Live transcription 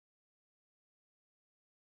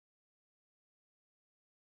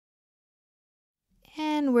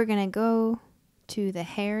And we're gonna go to the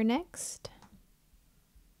hair next.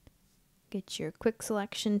 Get your quick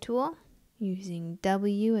selection tool using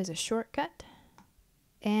W as a shortcut.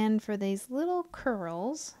 And for these little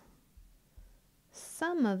curls,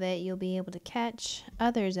 some of it you'll be able to catch,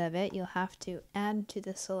 others of it you'll have to add to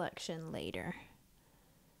the selection later.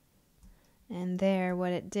 And there,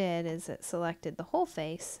 what it did is it selected the whole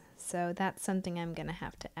face, so that's something I'm gonna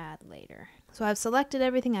have to add later. So I've selected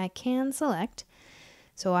everything I can select,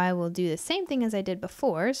 so I will do the same thing as I did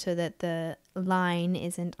before so that the line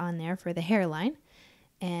isn't on there for the hairline,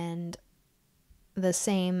 and the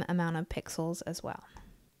same amount of pixels as well.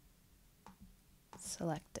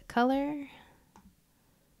 Select a color.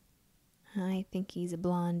 I think he's a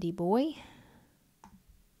blondie boy.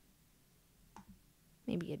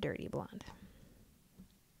 Maybe a dirty blonde.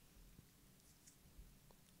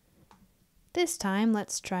 This time,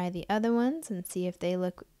 let's try the other ones and see if they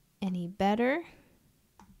look any better.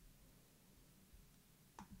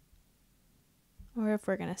 Or if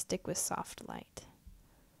we're gonna stick with soft light.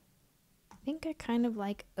 I think I kind of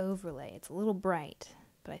like overlay. It's a little bright,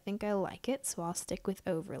 but I think I like it, so I'll stick with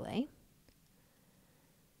overlay.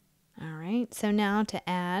 All right, so now to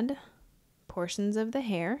add portions of the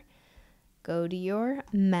hair, go to your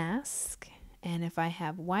mask, and if I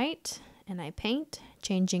have white and I paint,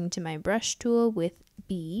 changing to my brush tool with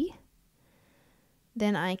B,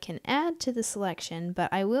 then I can add to the selection,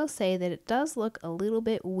 but I will say that it does look a little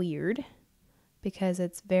bit weird because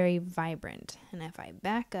it's very vibrant. And if I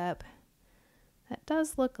back up, that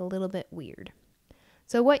does look a little bit weird.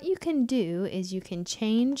 So what you can do is you can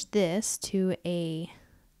change this to a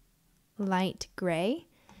light gray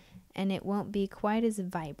and it won't be quite as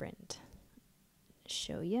vibrant.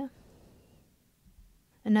 Show you.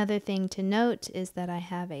 Another thing to note is that I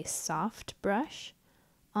have a soft brush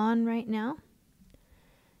on right now,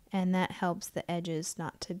 and that helps the edges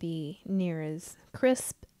not to be near as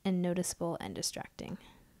crisp and noticeable and distracting.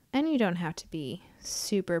 And you don't have to be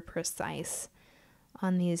super precise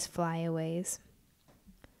on these flyaways,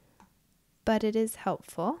 but it is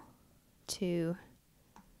helpful to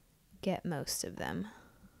get most of them.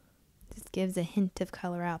 Just gives a hint of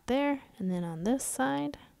color out there, and then on this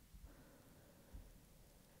side,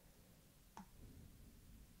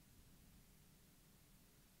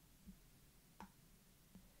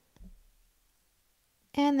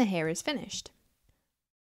 and the hair is finished.